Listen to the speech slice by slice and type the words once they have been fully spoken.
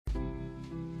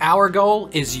Our goal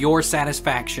is your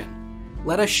satisfaction.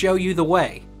 Let us show you the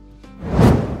way.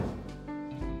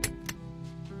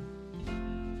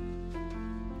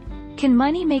 Can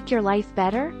money make your life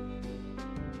better?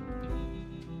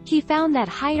 He found that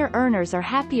higher earners are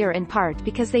happier in part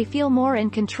because they feel more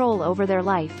in control over their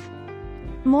life.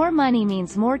 More money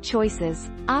means more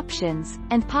choices, options,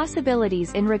 and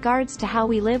possibilities in regards to how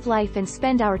we live life and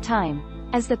spend our time,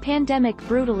 as the pandemic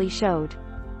brutally showed.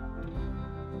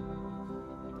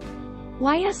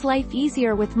 Why is life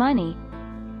easier with money?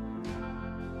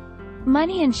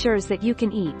 Money ensures that you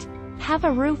can eat, have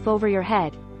a roof over your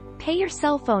head, pay your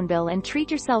cell phone bill and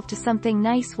treat yourself to something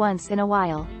nice once in a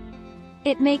while.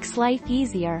 It makes life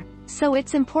easier. So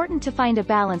it's important to find a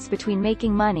balance between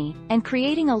making money and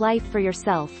creating a life for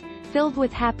yourself, filled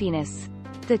with happiness.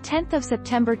 The 10th of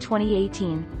September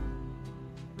 2018.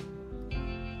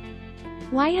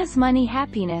 Why is money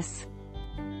happiness?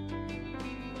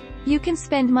 You can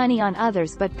spend money on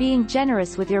others, but being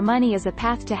generous with your money is a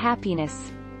path to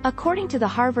happiness. According to the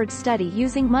Harvard study,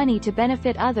 using money to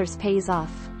benefit others pays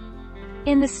off.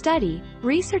 In the study,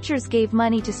 researchers gave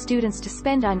money to students to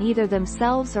spend on either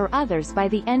themselves or others by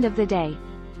the end of the day.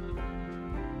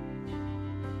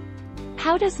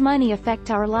 How does money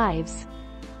affect our lives?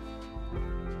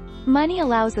 Money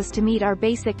allows us to meet our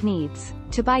basic needs,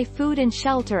 to buy food and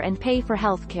shelter and pay for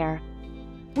healthcare.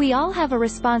 We all have a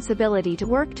responsibility to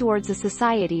work towards a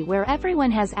society where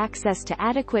everyone has access to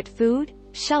adequate food,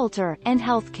 shelter, and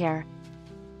healthcare.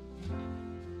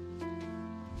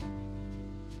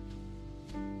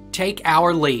 Take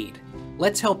our lead.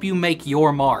 Let's help you make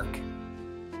your mark.